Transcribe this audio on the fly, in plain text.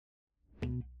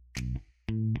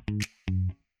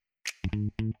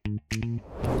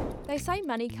They say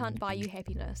money can't buy you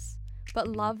happiness, but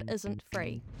love isn't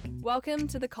free. Welcome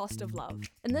to The Cost of Love.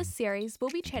 In this series, we'll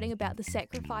be chatting about the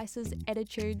sacrifices,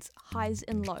 attitudes, highs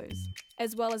and lows,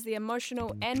 as well as the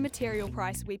emotional and material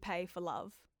price we pay for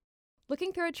love.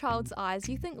 Looking through a child's eyes,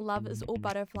 you think love is all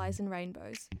butterflies and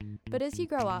rainbows. But as you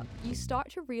grow up, you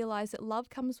start to realise that love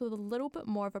comes with a little bit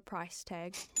more of a price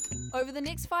tag. Over the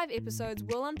next 5 episodes,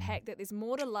 we'll unpack that there's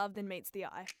more to love than meets the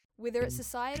eye. Whether it's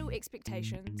societal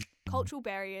expectations, cultural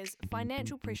barriers,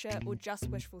 financial pressure, or just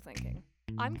wishful thinking.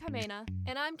 I'm Carmina.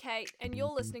 And I'm Kate, and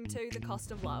you're listening to The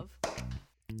Cost of Love.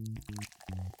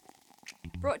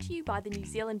 Brought to you by the New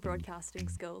Zealand Broadcasting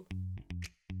School.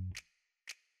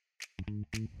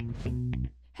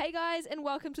 Hey guys, and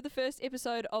welcome to the first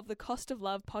episode of the Cost of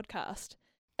Love podcast.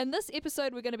 In this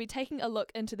episode, we're going to be taking a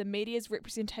look into the media's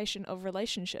representation of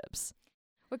relationships.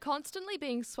 We're constantly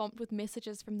being swamped with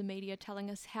messages from the media telling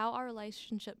us how our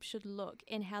relationships should look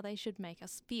and how they should make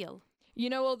us feel. You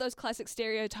know, all those classic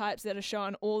stereotypes that are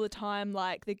shown all the time,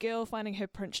 like the girl finding her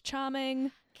prince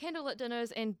charming, candlelit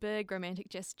dinners and big romantic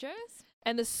gestures,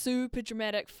 and the super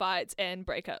dramatic fights and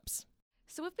breakups.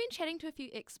 So we've been chatting to a few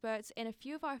experts and a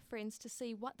few of our friends to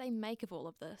see what they make of all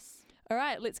of this. All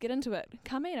right, let's get into it.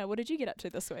 Carmina, what did you get up to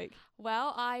this week?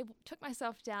 Well, I took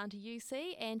myself down to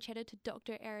UC and chatted to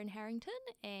Dr. Erin Harrington,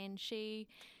 and she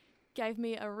gave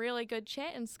me a really good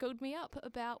chat and schooled me up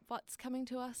about what's coming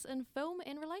to us in film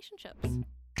and relationships.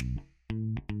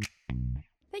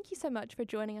 Thank you so much for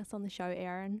joining us on the show,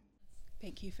 Erin.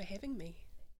 Thank you for having me.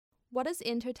 What is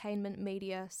entertainment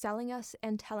media selling us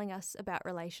and telling us about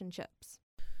relationships?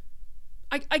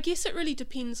 I guess it really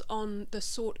depends on the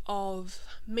sort of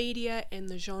media and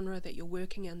the genre that you're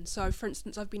working in. So, for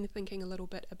instance, I've been thinking a little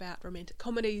bit about romantic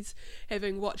comedies,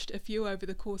 having watched a few over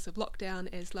the course of lockdown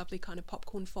as lovely kind of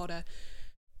popcorn fodder.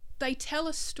 They tell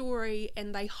a story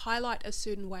and they highlight a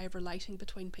certain way of relating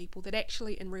between people that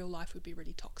actually in real life would be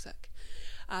really toxic.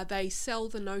 They sell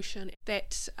the notion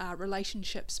that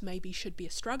relationships maybe should be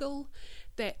a struggle,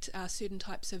 that certain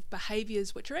types of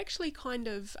behaviours which are actually kind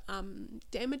of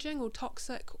damaging or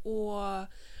toxic or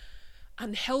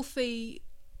unhealthy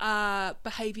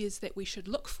behaviours that we should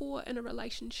look for in a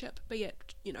relationship, be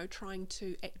it, you know, trying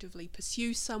to actively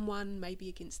pursue someone, maybe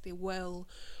against their will,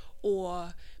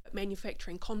 or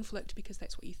manufacturing conflict because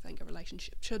that's what you think a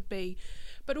relationship should be,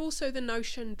 but also the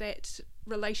notion that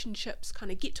relationships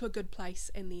kind of get to a good place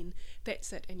and then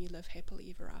that's it and you live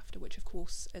happily ever after, which of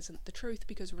course isn't the truth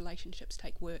because relationships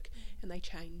take work and they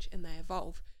change and they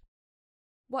evolve.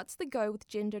 What's the go with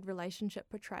gendered relationship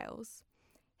portrayals?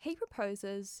 He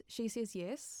proposes, she says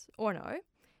yes or no.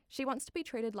 She wants to be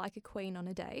treated like a queen on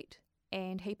a date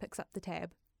and he picks up the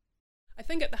tab. I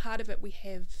think at the heart of it we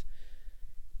have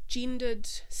gendered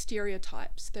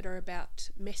stereotypes that are about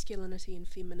masculinity and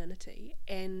femininity,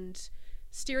 and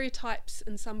stereotypes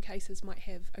in some cases might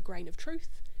have a grain of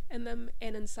truth in them,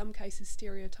 and in some cases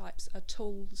stereotypes are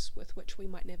tools with which we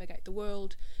might navigate the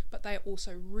world, but they are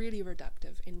also really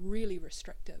reductive and really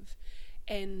restrictive,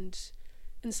 and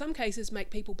in some cases make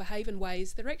people behave in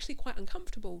ways that are actually quite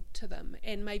uncomfortable to them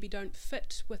and maybe don't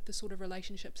fit with the sort of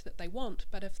relationships that they want.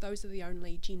 But if those are the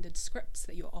only gendered scripts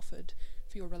that you're offered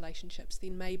for your relationships,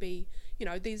 then maybe, you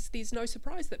know, there's no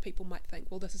surprise that people might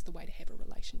think, well, this is the way to have a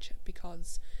relationship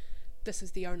because this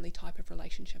is the only type of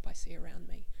relationship I see around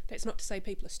me. That's not to say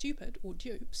people are stupid or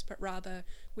dupes, but rather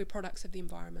we're products of the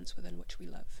environments within which we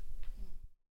live.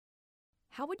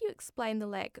 How would you explain the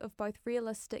lack of both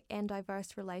realistic and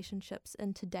diverse relationships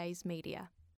in today's media?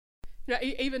 You know,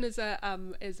 even as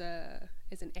an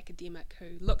academic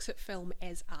who looks at film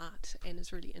as art and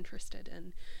is really interested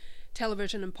in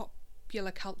television and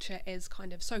popular culture as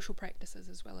kind of social practices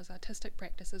as well as artistic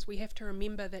practices, we have to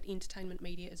remember that entertainment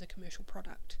media is a commercial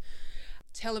product.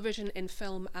 Television and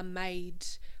film are made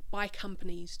by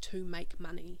companies to make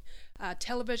money.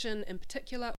 Television in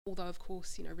particular, although of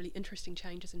course, you know, really interesting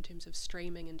changes in terms of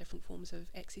streaming and different forms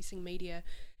of accessing media,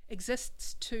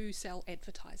 exists to sell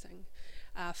advertising.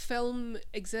 Film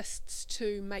exists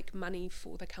to make money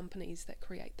for the companies that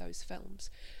create those films.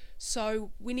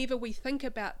 So whenever we think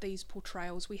about these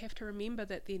portrayals, we have to remember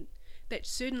that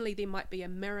certainly there might be a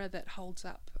mirror that holds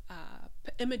up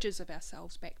images of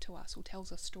ourselves back to us or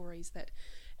tells us stories that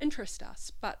interest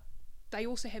us, but they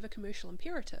also have a commercial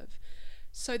imperative.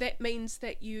 So that means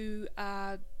that you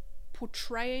are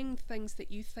portraying things that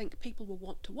you think people will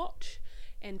want to watch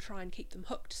and try and keep them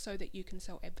hooked so that you can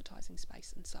sell advertising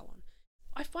space and so on.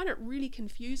 I find it really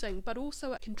confusing, but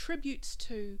also it contributes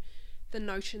to the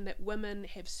notion that women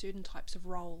have certain types of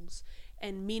roles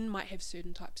and men might have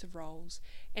certain types of roles,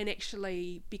 and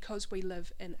actually because we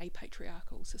live in a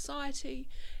patriarchal society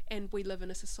and we live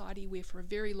in a society where for a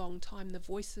very long time the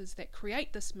voices that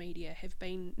create this media have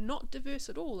been not diverse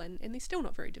at all, and they're still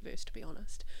not very diverse, to be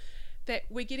honest, that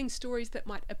we're getting stories that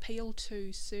might appeal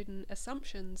to certain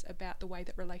assumptions about the way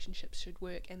that relationships should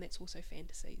work, and that's also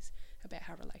fantasies about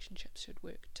how relationships should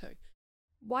work too.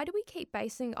 Why do we keep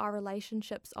basing our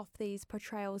relationships off these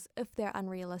portrayals if they're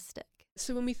unrealistic?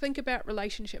 So when we think about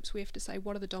relationships, we have to say,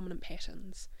 what are the dominant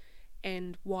patterns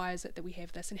and why is it that we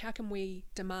have this, and how can we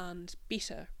demand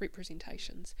better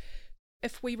representations?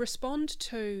 If we respond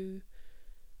to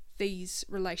these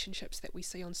relationships that we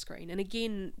see on screen, and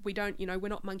again, we're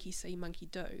not monkey see, monkey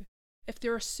do. If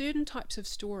there are certain types of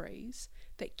stories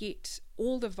that get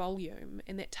all the volume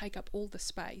and that take up all the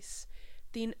space,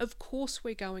 then of course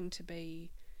we're going to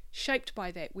be shaped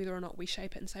by that, whether or not we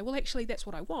shape it and say, well, actually, that's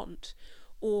what I want,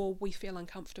 or we feel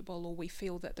uncomfortable, or we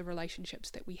feel that the relationships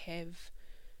that we have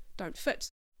don't fit.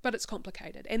 But it's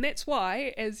complicated. And that's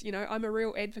why, as you know, I'm a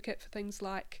real advocate for things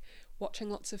like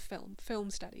watching lots of film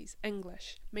studies,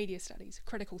 English, media studies,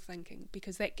 critical thinking,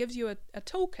 because that gives you a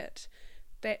toolkit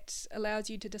that allows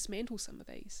you to dismantle some of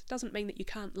these. Doesn't mean that you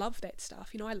can't love that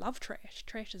stuff. I love trash.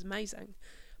 Trash is amazing.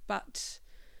 But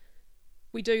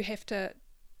we do have to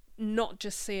not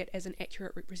just see it as an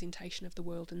accurate representation of the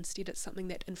world. Instead, it's something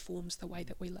that informs the way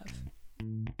that we live.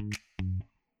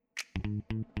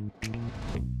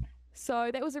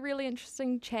 So that was a really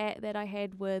interesting chat that I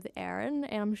had with Erin,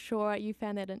 and I'm sure you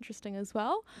found that interesting as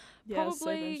well. Yeah, Probably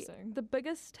super interesting. the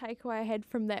biggest takeaway I had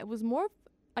from that was more,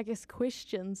 I guess,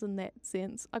 questions in that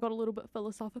sense. I got a little bit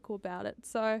philosophical about it.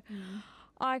 So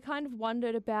I kind of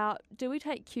wondered about, do we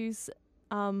take cues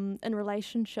in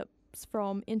relationships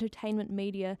from entertainment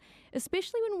media,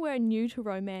 especially when we're new to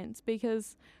romance,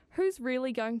 because who's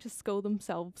really going to school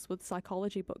themselves with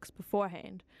psychology books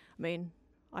beforehand? I mean,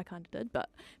 I kind of did, but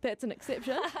that's an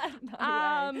exception.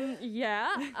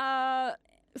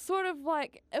 Sort of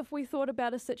like if we thought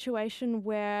about a situation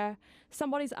where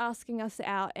somebody's asking us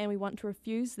out and we want to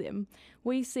refuse them,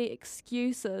 we see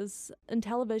excuses in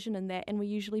television and that, and we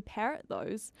usually parrot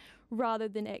those rather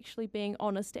than actually being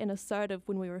honest and assertive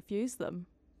when we refuse them.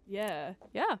 Yeah,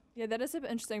 that is super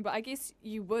interesting, but I guess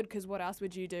you would, because what else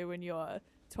would you do when you're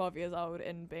 12 years old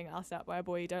and being asked out by a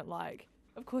boy you don't like?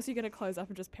 Of course you're going to close up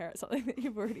and just parrot something that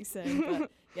you've already seen,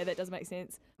 but yeah, that does make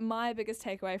sense. My biggest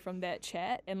takeaway from that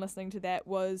chat and listening to that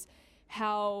was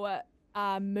how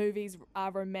movies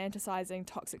are romanticizing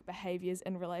toxic behaviours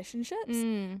in relationships.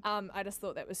 I just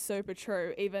thought that was super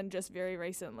true. Even just very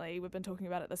recently, we've been talking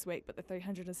about it this week, but the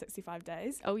 365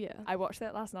 Days. Oh yeah. I watched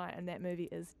that last night and that movie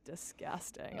is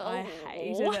disgusting. I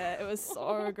hated it. It was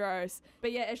so gross.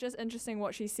 But yeah, it's just interesting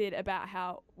what she said about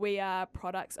how we are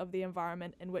products of the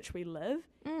environment in which we live.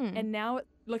 And now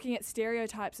looking at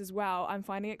stereotypes as well, I'm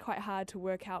finding it quite hard to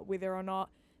work out whether or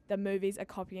not the movies are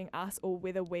copying us or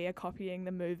whether we are copying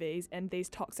the movies, and these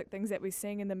toxic things that we're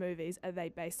seeing in the movies, are they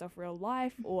based off real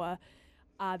life or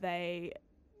are they...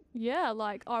 Yeah,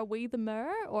 like, are we the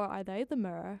mirror or are they the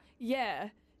mirror? Yeah.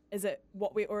 Is it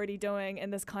what we're already doing in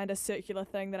this kind of circular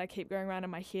thing that I keep going around in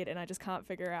my head and I just can't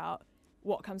figure out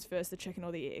what comes first, the chicken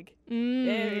or the egg?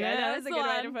 There we go. That was a good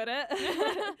way to put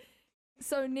it.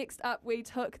 So next up, we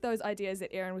took those ideas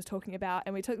that Erin was talking about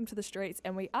and we took them to the streets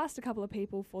and we asked a couple of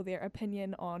people for their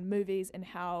opinion on movies and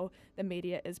how the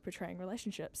media is portraying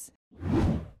relationships.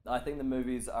 I think the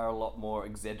movies are a lot more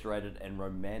exaggerated and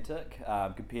romantic.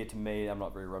 Compared to me, I'm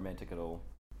not very romantic at all.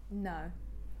 No.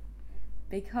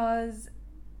 Because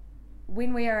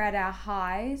when we are at our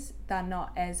highs, they're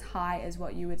not as high as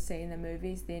what you would see in the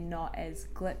movies. They're not as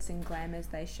glitz and glam as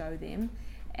they show them.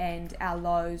 And our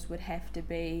lows would have to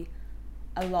be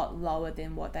a lot lower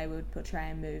than what they would portray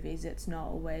in movies. It's not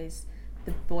always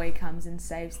the boy comes and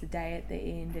saves the day at the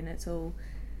end and it's all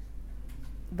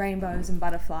rainbows and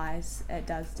butterflies. It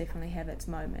does definitely have its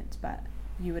moments, but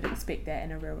you would expect that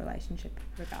in a real relationship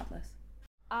regardless.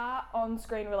 Are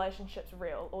on-screen relationships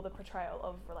real, or the portrayal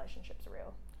of relationships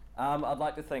real? I'd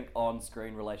like to think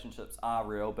on-screen relationships are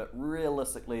real, but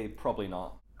realistically, probably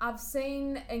not. I've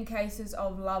seen in cases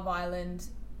of Love Island,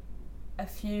 a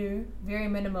few, very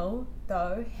minimal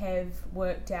though, have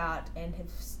worked out and have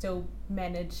still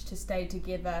managed to stay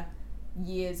together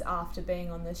years after being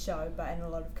on the show, but in a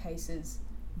lot of cases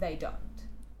they don't.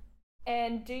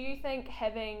 And do you think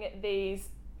having these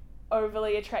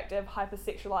overly attractive,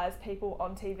 hypersexualized people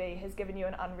on TV has given you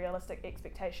an unrealistic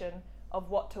expectation of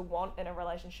what to want in a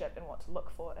relationship and what to look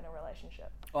for in a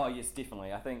relationship? Oh yes,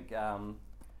 definitely. I think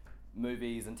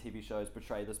movies and TV shows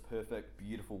portray this perfect,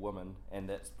 beautiful woman, and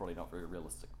that's probably not very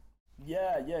realistic.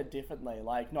 Yeah, definitely.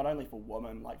 Like, not only for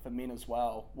women, like for men as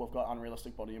well, we've got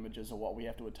unrealistic body images of what we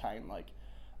have to attain. Like,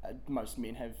 most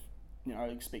men have,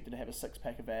 expected to have a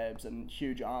six-pack of abs and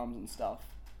huge arms and stuff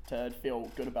to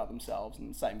feel good about themselves,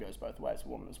 and the same goes both ways for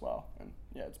women as well. And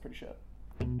yeah, it's pretty shit.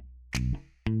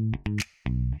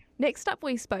 Next up,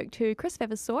 we spoke to Chris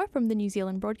Vavasaur from the New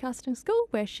Zealand Broadcasting School,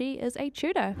 where she is a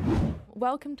tutor.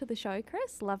 Welcome to the show,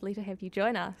 Chris. Lovely to have you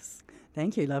join us.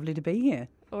 Thank you. Lovely to be here.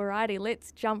 Alrighty,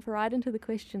 let's jump right into the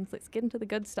questions. Let's get into the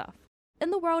good stuff.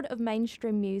 In the world of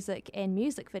mainstream music and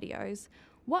music videos,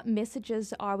 what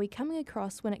messages are we coming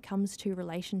across when it comes to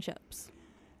relationships?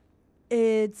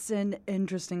 It's an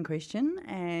interesting question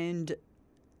and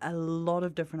a lot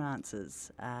of different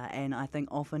answers. And I think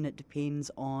often it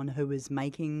depends on who is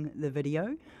making the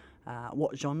video,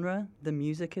 what genre the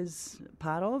music is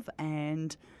part of,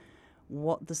 and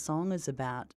what the song is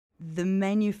about. The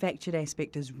manufactured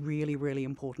aspect is really, really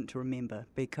important to remember,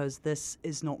 because this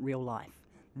is not real life.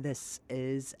 This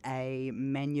is a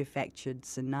manufactured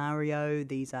scenario.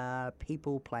 These are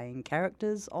people playing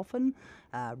characters often,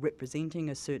 representing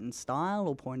a certain style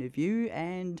or point of view,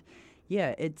 and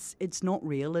yeah, it's not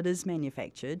real, it is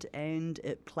manufactured, and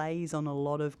it plays on a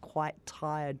lot of quite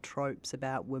tired tropes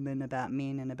about women, about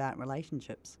men, and about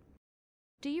relationships.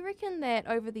 Do you reckon that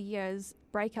over the years,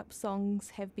 breakup songs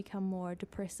have become more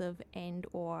depressive and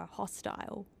or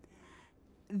hostile?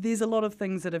 There's a lot of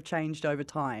things that have changed over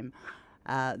time.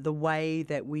 The way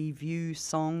that we view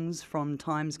songs from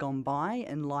times gone by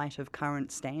in light of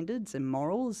current standards and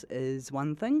morals is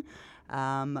one thing,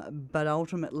 but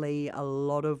ultimately a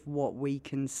lot of what we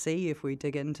can see if we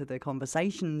dig into the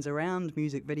conversations around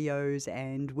music videos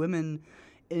and women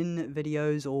in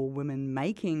videos or women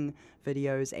making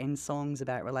videos and songs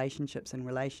about relationships and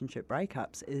relationship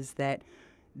breakups is that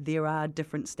there are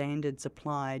different standards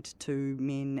applied to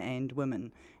men and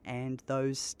women, and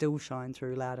those still shine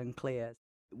through loud and clear.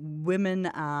 Women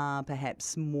are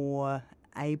perhaps more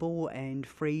able and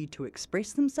free to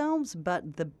express themselves,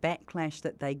 but the backlash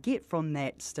that they get from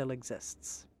that still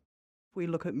exists. We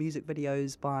look at music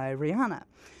videos by Rihanna,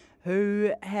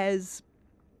 who has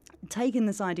taken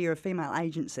this idea of female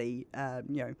agency,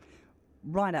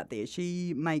 right up there.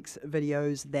 She makes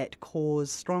videos that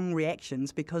cause strong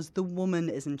reactions because the woman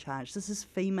is in charge. This is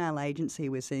female agency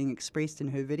we're seeing expressed in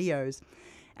her videos.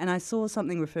 And I saw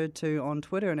something referred to on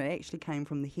Twitter, and it actually came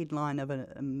from the headline of a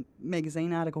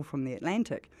magazine article from The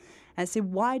Atlantic. And it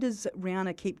said, "Why does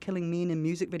Rihanna keep killing men in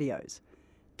music videos?"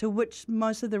 To which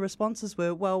most of the responses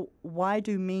were, well, why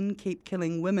do men keep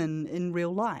killing women in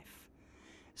real life?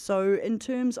 So in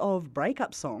terms of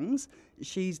breakup songs,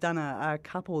 she's done a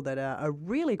couple that are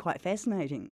really quite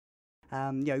fascinating.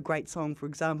 Great song, for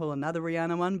example, another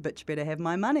Rihanna one, "Bitch Better Have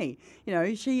My Money."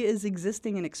 She is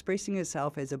existing and expressing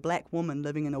herself as a black woman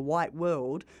living in a white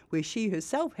world where she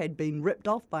herself had been ripped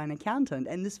off by an accountant,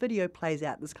 and this video plays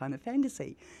out this kind of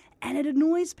fantasy. And it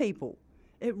annoys people.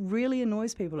 It really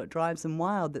annoys people. It drives them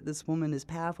wild that this woman is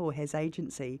powerful, has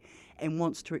agency, and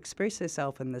wants to express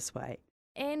herself in this way.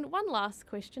 And one last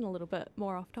question, a little bit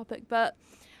more off topic, but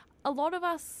a lot of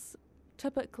us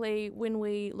typically, when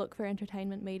we look for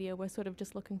entertainment media, we're sort of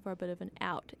just looking for a bit of an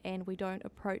out, and we don't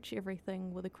approach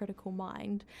everything with a critical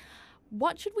mind.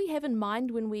 What should we have in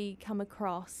mind when we come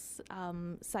across,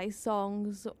 say,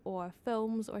 songs or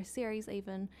films or series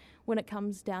even, when it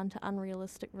comes down to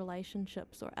unrealistic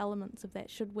relationships or elements of that?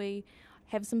 Should we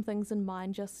have some things in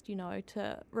mind just,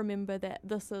 to remember that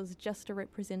this is just a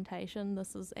representation,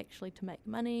 this is actually to make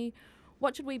money?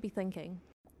 What should we be thinking?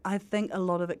 I think a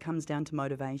lot of it comes down to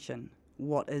motivation.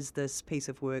 What is this piece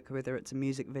of work, whether it's a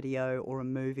music video or a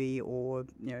movie or,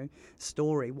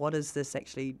 story? What is this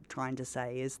actually trying to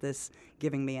say? Is this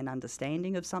giving me an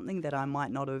understanding of something that I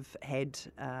might not have had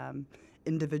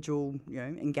individual,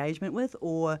 engagement with?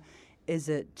 Or is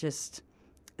it just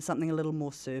something a little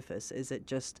more surface? Is it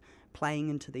just playing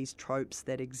into these tropes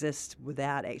that exist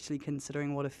without actually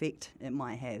considering what effect it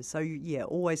might have? So yeah,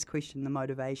 always question the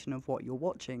motivation of what you're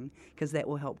watching, because that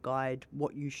will help guide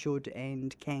what you should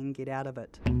and can get out of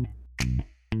it.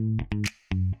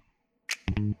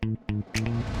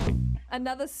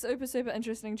 Another super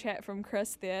interesting chat from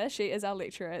Chris there. She is our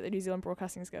lecturer at the New Zealand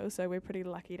Broadcasting School, so we're pretty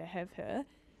lucky to have her.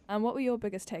 What were your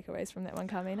biggest takeaways from that one,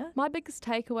 Carmina? My biggest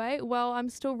takeaway, well, I'm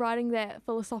still riding that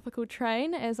philosophical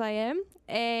train as I am,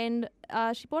 and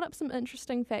she brought up some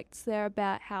interesting facts there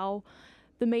about how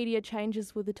the media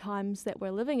changes with the times that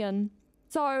we're living in.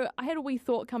 So I had a wee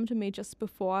thought come to me just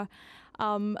before.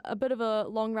 A bit of a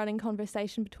long-running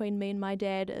conversation between me and my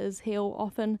dad is he'll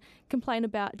often complain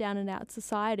about down-and-out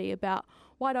society, about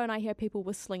why don't I hear people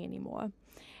whistling anymore?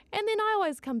 And then I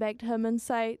always come back to him and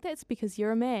say, that's because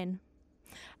you're a man.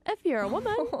 If you're a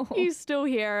woman, you still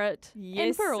hear it. Yes,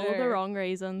 and for all the sir. wrong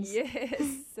reasons.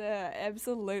 Yes,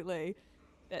 absolutely.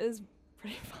 That is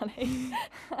pretty funny.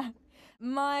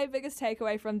 My biggest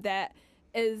takeaway from that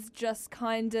is just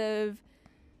kind of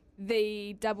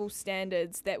the double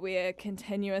standards that we're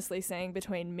continuously seeing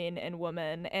between men and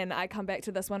women. And I come back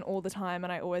to this one all the time,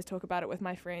 and I always talk about it with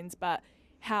my friends, but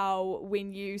how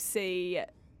when you see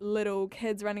little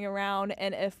kids running around,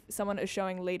 and if someone is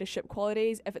showing leadership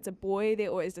qualities, if it's a boy, they're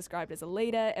always described as a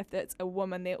leader. If it's a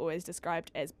woman, they're always described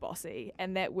as bossy.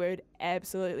 And that word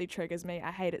absolutely triggers me.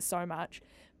 I hate it so much.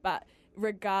 But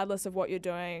regardless of what you're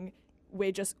doing,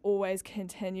 we're just always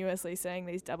continuously seeing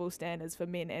these double standards for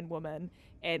men and women.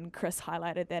 And Chris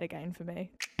highlighted that again for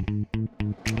me.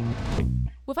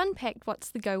 We've unpacked what's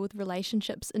the go with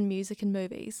relationships in music and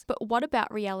movies, but what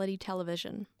about reality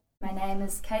television? My name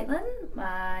is Caitlin,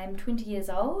 I'm 20 years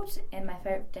old, and my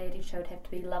favourite dating show would have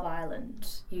to be Love Island,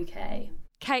 UK.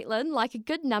 Caitlin, like a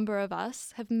good number of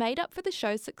us, have made up for the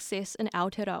show's success in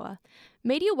Aotearoa.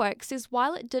 MediaWorks says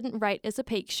while it didn't rate as a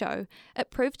peak show,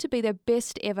 it proved to be their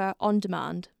best ever on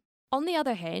demand. On the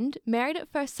other hand, Married at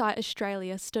First Sight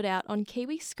Australia stood out on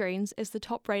Kiwi screens as the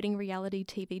top-rating reality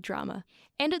TV drama.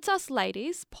 And it's us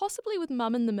ladies, possibly with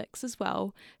Mum in the mix as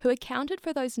well, who accounted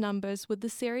for those numbers with the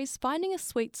series finding a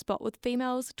sweet spot with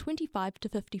females 25 to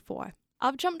 54.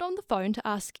 I've jumped on the phone to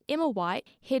ask Emma White,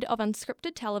 head of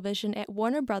unscripted television at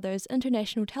Warner Brothers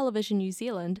International Television New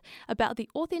Zealand, about the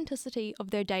authenticity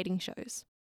of their dating shows.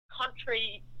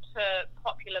 Contrary to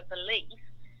popular belief,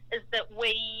 is that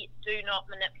we do not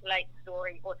manipulate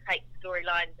story or take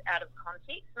storylines out of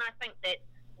context, and I think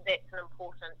that's an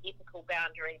important ethical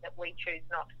boundary that we choose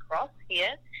not to cross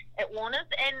here at Warner's,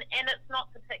 and it's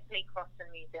not particularly crossed in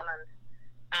New Zealand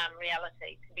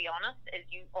reality, to be honest, as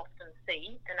you often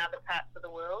see in other parts of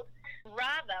the world.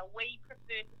 Rather, we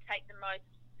prefer to take the most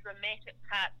dramatic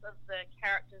parts of the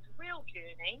character's real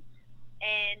journey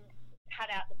and cut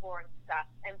out the boring stuff,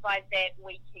 and by that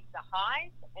we keep the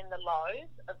highs and the lows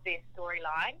of their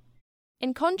storyline.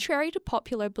 And contrary to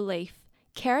popular belief,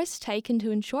 care is taken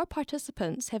to ensure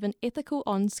participants have an ethical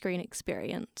on-screen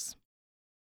experience.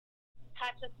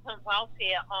 Participant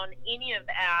welfare on any of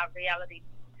our reality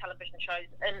television shows,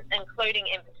 including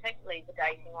and particularly the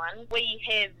dating one, we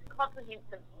have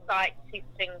comprehensive site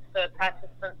testing for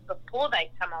participants before they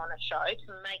come on a show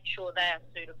to make sure they are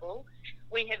suitable.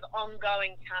 We have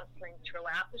ongoing counselling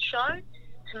throughout the show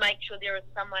to make sure there is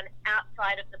someone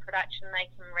outside of the production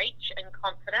they can reach in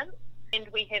confidence. And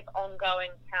we have ongoing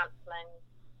counselling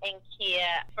and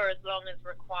care for as long as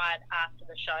required after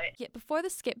the show. Yet before the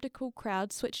sceptical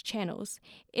crowd switch channels,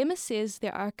 Emma says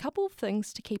there are a couple of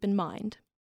things to keep in mind.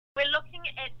 We're looking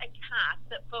at a cast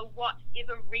that for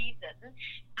whatever reason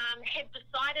have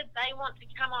decided they want to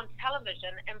come on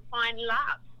television and find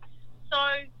love. So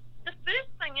the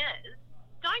first thing is,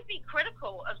 don't be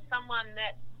critical of someone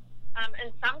that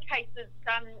in some cases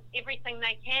done everything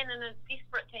they can and is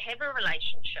desperate to have a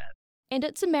relationship. And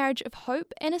it's a marriage of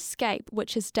hope and escape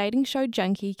which his dating show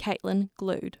junkie Caitlin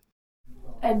glued.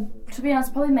 And to be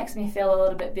honest, probably makes me feel a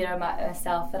little bit better about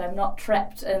myself that I'm not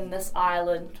trapped in this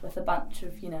island with a bunch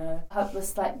of,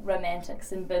 hopeless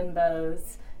romantics and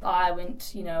bimbos. I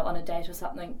went, on a date or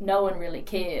something, no one really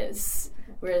cares.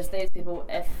 Whereas these people,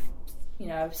 if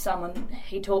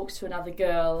he talks to another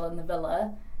girl in the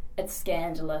villa, it's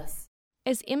scandalous.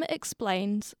 As Emma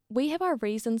explains, we have our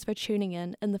reasons for tuning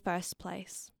in the first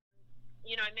place.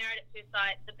 Married at First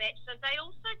Sight, The Bachelor, they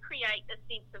also create a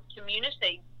sense of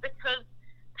community because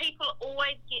people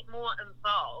always get more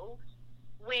involved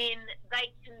when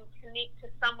they can connect to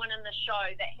someone in the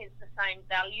show that has the same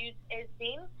values as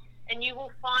them. And you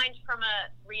will find from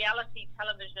a reality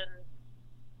television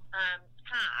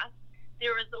cast,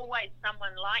 there is always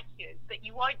someone like you, but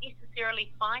you won't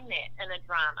necessarily find that in a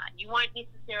drama. You won't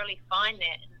necessarily find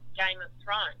that in Game of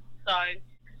Thrones.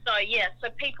 So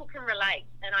people can relate,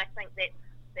 and I think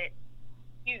that's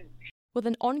huge. With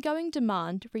an ongoing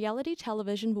demand, reality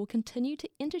television will continue to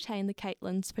entertain the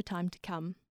Caitlins for time to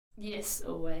come. Yes,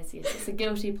 always, yes. It's a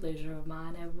guilty pleasure of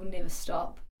mine. I will never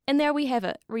stop. And there we have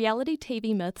it, reality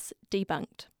TV myths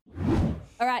debunked.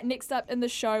 All right, next up in the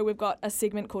show, we've got a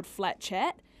segment called Flat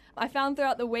Chat. I found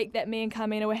throughout the week that me and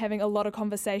Carmina were having a lot of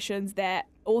conversations that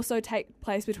also take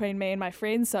place between me and my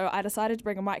friends, so I decided to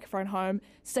bring a microphone home,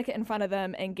 stick it in front of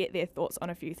them, and get their thoughts on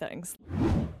a few things.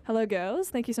 Hello, girls.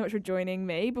 Thank you so much for joining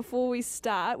me. Before we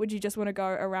start, would you just want to go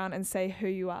around and say who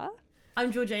you are?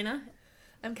 I'm Georgina.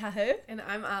 I'm Kahu. And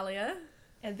I'm Alia.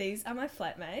 And these are my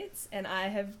flatmates, and I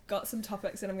have got some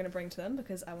topics that I'm going to bring to them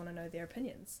because I want to know their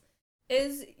opinions.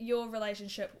 Is your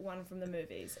relationship one from the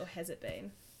movies, or has it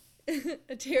been?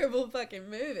 a terrible fucking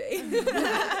movie.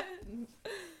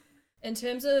 In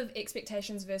terms of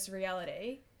expectations versus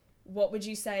reality, what would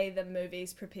you say the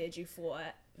movies prepared you for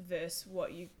versus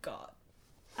what you got?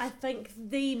 I think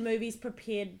the movies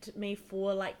prepared me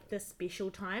for like the special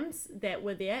times that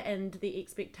were there and the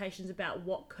expectations about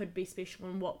what could be special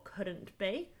and what couldn't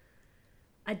be.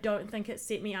 I don't think it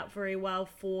set me up very well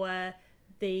for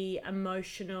the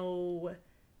emotional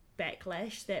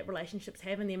backlash that relationships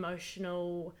have and the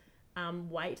emotional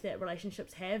weight that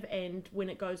relationships have, and when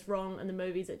it goes wrong in the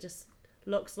movies it just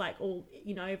looks like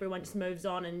everyone just moves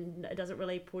on and it doesn't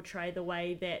really portray the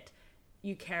way that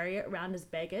you carry it around as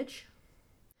baggage.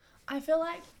 I feel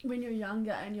like when you're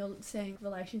younger and you're seeing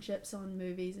relationships on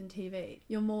movies and TV,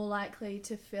 you're more likely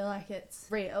to feel like it's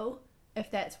real if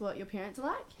that's what your parents are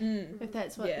like. If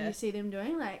that's what you see them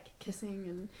doing, like kissing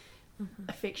and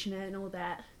affectionate and all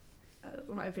that.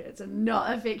 My parents are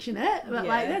not affectionate, but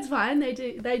like that's fine. They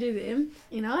do them.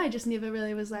 I just never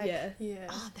really was like,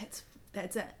 oh,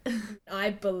 that's it. I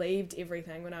believed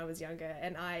everything when I was younger,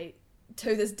 and I,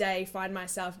 to this day, find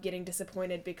myself getting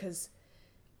disappointed because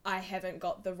I haven't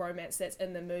got the romance that's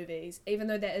in the movies, even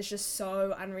though that is just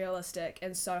so unrealistic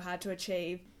and so hard to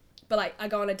achieve. But like, I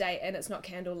go on a date and it's not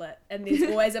candlelit, and there's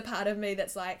always a part of me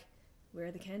that's like, where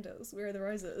are the candles? Where are the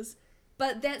roses?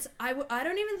 But I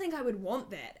don't even think I would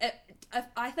want that.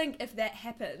 I think if that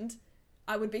happened,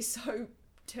 I would be so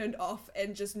turned off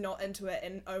and just not into it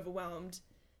and overwhelmed.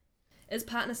 Is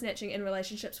partner snatching in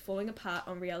relationships falling apart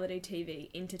on reality TV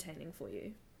entertaining for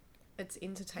you? It's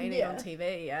entertaining on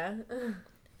TV, yeah.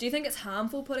 Do you think it's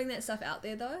harmful putting that stuff out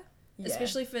there though? Yeah.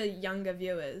 Especially for younger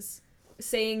viewers,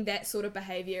 seeing that sort of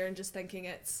behaviour and just thinking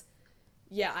it's,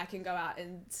 I can go out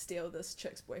and steal this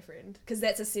chick's boyfriend. Because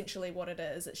that's essentially what it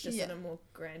is. It's just on a more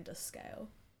grander scale.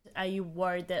 Are you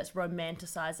worried that it's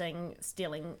romanticising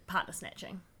stealing, partner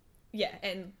snatching? Yeah,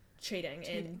 and cheating.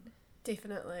 And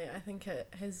definitely. I think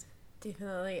it has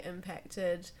definitely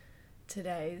impacted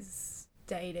today's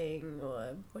dating,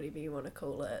 or whatever you want to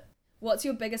call it. What's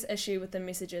your biggest issue with the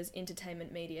messages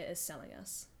entertainment media is selling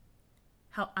us?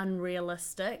 How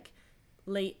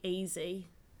unrealistically easy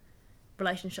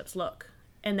relationships look,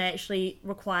 and they actually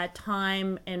require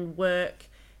time and work,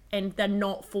 and they're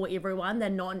not for everyone.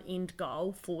 They're not an end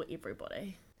goal for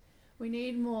everybody. We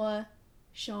need more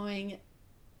showing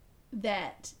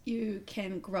that you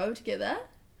can grow together,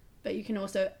 but you can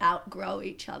also outgrow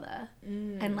each other,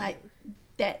 and like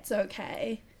that's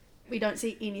okay. We don't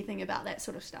see anything about that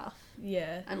sort of stuff.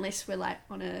 Yeah. Unless we're like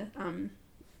on a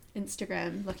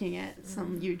Instagram looking at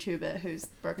some YouTuber who's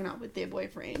broken up with their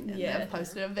boyfriend and they've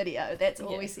posted a video. That's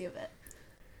all we see of it.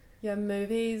 Yeah,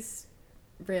 movies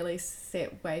really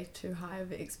set way too high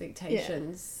of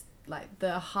expectations. Like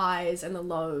the highs and the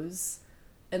lows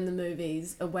in the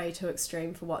movies are way too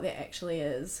extreme for what there actually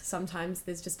is. Sometimes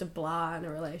there's just a blah in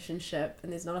a relationship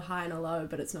and there's not a high and a low,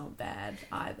 but it's not bad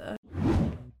either.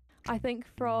 I think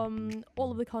from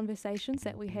all of the conversations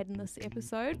that we had in this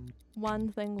episode,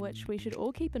 one thing which we should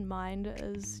all keep in mind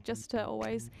is just to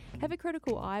always have a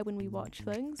critical eye when we watch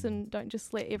things and don't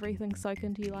just let everything soak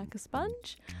into you like a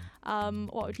sponge.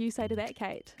 What would you say to that,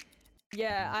 Kate?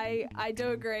 Yeah, I do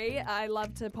agree. I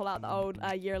love to pull out the old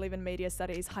Year 11 Media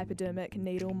Studies hypodermic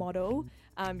needle model.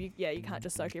 You can't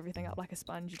just soak everything up like a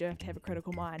sponge. You do have to have a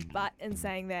critical mind. But in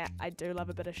saying that, I do love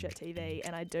a bit of shit TV,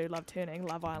 and I do love turning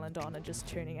Love Island on and just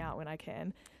tuning out when I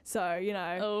can. So, you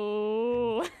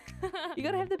got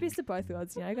to have the best of both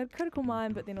worlds. You got a critical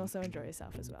mind, but then also enjoy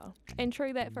yourself as well. And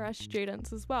true that for us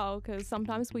students as well, because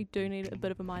sometimes we do need a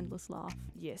bit of a mindless laugh.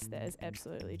 Yes, that is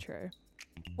absolutely true.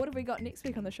 What have we got next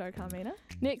week on the show, Carmina?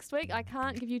 Next week, I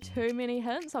can't give you too many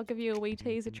hints. I'll give you a wee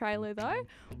teaser trailer though.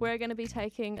 We're going to be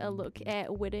taking a look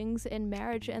at weddings and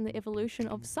marriage and the evolution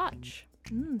of such.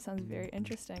 Sounds very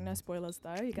interesting. No spoilers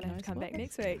though. You're going to have to come back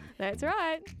next week. That's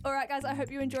right. All right, guys, I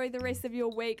hope you enjoy the rest of your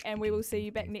week, and we will see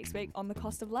you back next week on The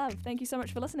Cost of Love. Thank you so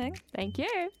much for listening. Thank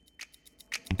you.